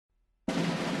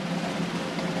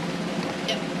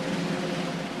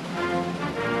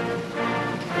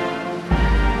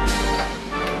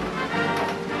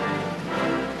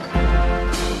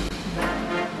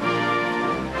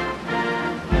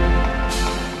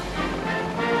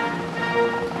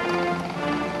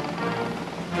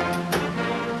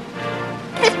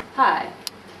Hi,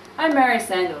 I'm Mary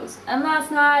Sandals, and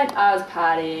last night I was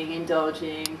partying,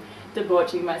 indulging,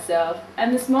 debauching myself,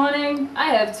 and this morning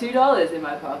I have $2 in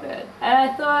my pocket. And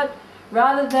I thought,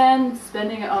 rather than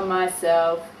spending it on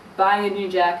myself, buying a new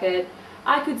jacket,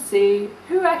 I could see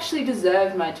who actually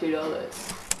deserved my $2.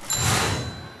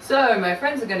 So my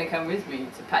friends are going to come with me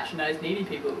to patronize needy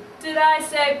people. Did I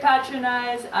say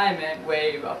patronize? I meant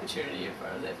wave opportunity in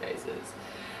front of their faces.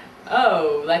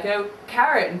 Oh, like a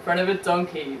carrot in front of a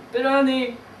donkey, but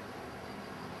only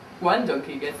one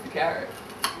donkey gets the carrot.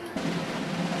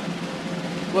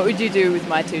 What would you do with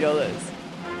my $2?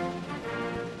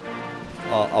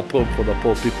 I put for the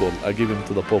poor people. I give him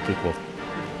to the poor people.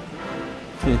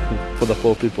 For the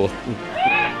poor people.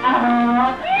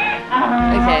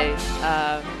 Okay,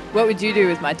 what would you do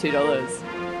with my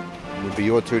 $2? Would be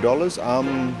your $2? I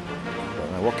don't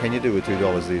know, what can you do with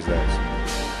 $2 these days?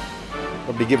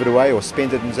 Probably give it away or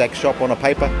spend it in Zach's shop on a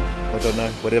paper. I don't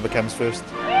know, whatever comes first.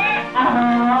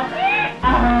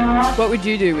 What would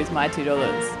you do with my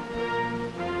 $2?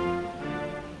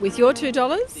 With your $2?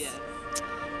 Yes.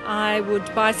 I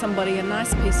would buy somebody a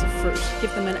nice piece of fruit,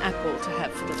 give them an apple to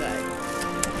have for the day.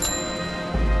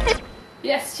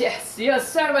 Yes, you're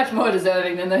so much more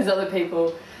deserving than those other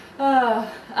people.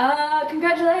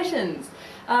 Congratulations.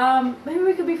 Maybe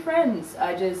we could be friends.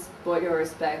 I just bought your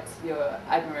respect, your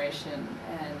admiration,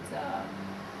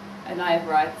 and I have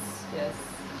rights, yes.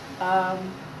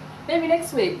 Maybe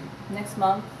next week, next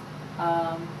month,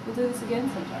 we'll do this again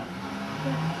sometime.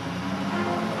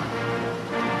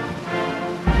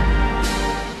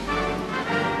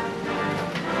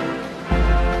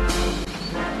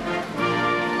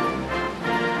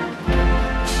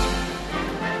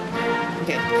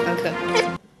 Okay.